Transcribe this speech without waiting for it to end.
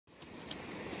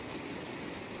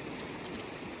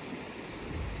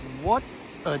What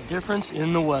a difference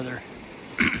in the weather.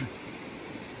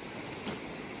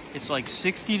 It's like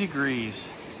 60 degrees.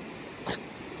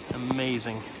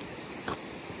 Amazing.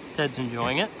 Ted's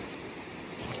enjoying it.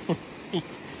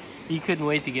 He couldn't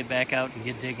wait to get back out and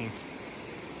get digging.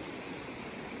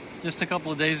 Just a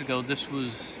couple of days ago, this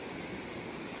was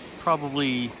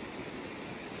probably,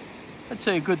 I'd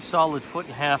say, a good solid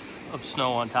 1.5 feet of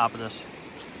snow on top of this.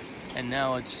 And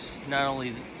now it's not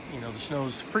only, the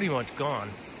snow's pretty much gone,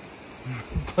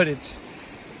 but it's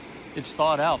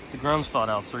thawed out. The ground's thawed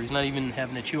out, so he's not even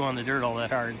having to chew on the dirt all that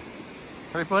hard.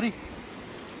 Right, buddy?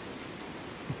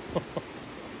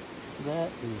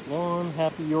 That is one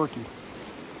happy Yorkie.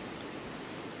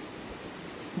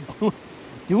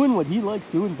 Doing what he likes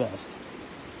doing best.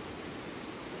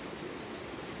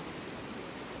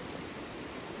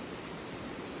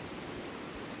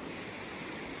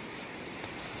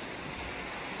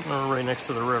 Right next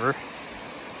to the river.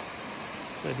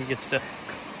 So he gets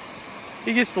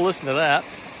to listen to that.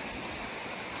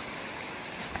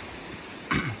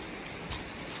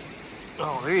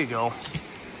 Oh, there you go.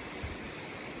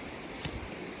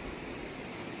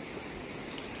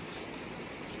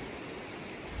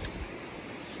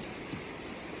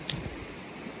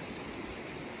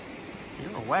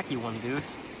 You're a wacky one, dude.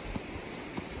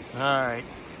 All right.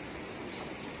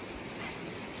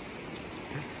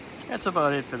 That's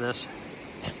about it for this.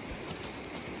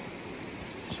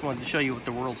 Just wanted to show you what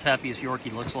the world's happiest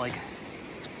Yorkie looks like.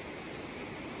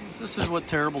 This is what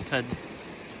Terrible Ted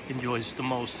enjoys the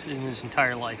most in his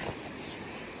entire life.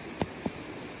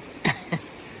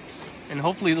 And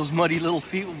hopefully those muddy little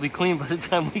feet will be clean by the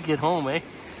time we get home, eh?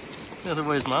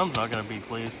 Otherwise, Mom's not going to be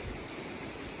pleased.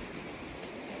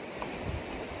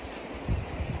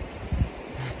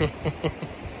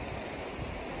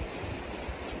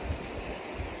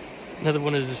 Another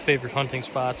one of his favorite hunting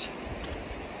spots.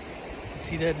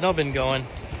 See that nubbin going?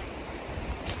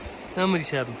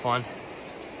 Somebody's having fun.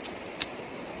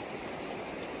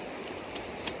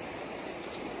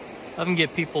 I often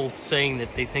get people saying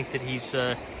that they think that he's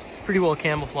pretty well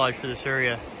camouflaged for this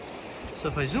area. So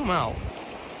if I zoom out,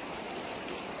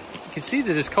 you can see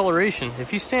that his coloration, if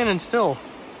he's standing still,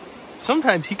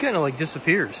 sometimes he kind of like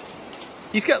disappears.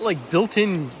 He's got like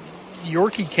built-in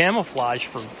Yorkie camouflage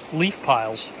for leaf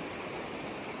piles.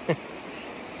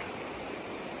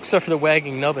 Except for the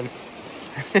wagging nubbin.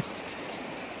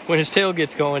 When his tail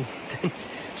gets going,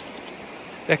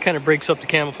 that kind of breaks up the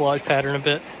camouflage pattern a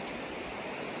bit.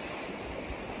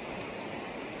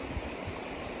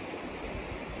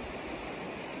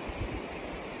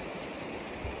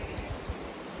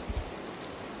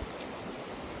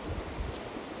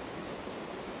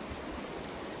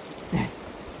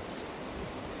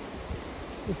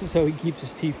 This is how he keeps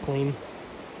his teeth clean.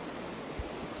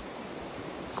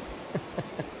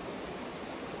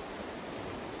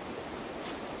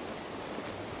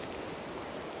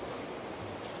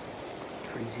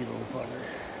 Crazy little bugger.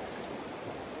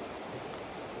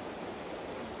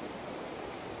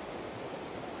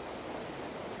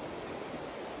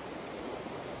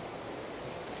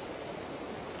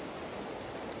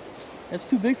 That's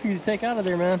too big for you to take out of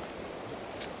there, man.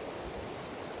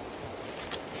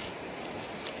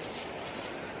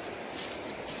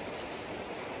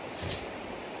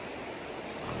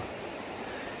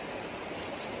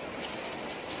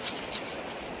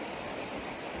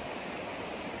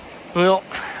 Well,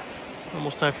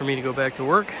 almost time for me to go back to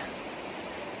work.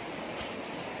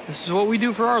 This is what we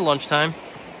do for our lunchtime.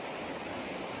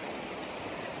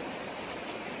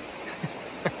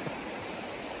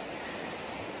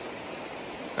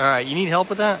 All right, you need help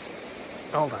with that?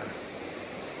 Hold on.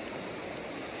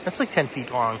 That's like 10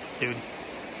 feet long, dude.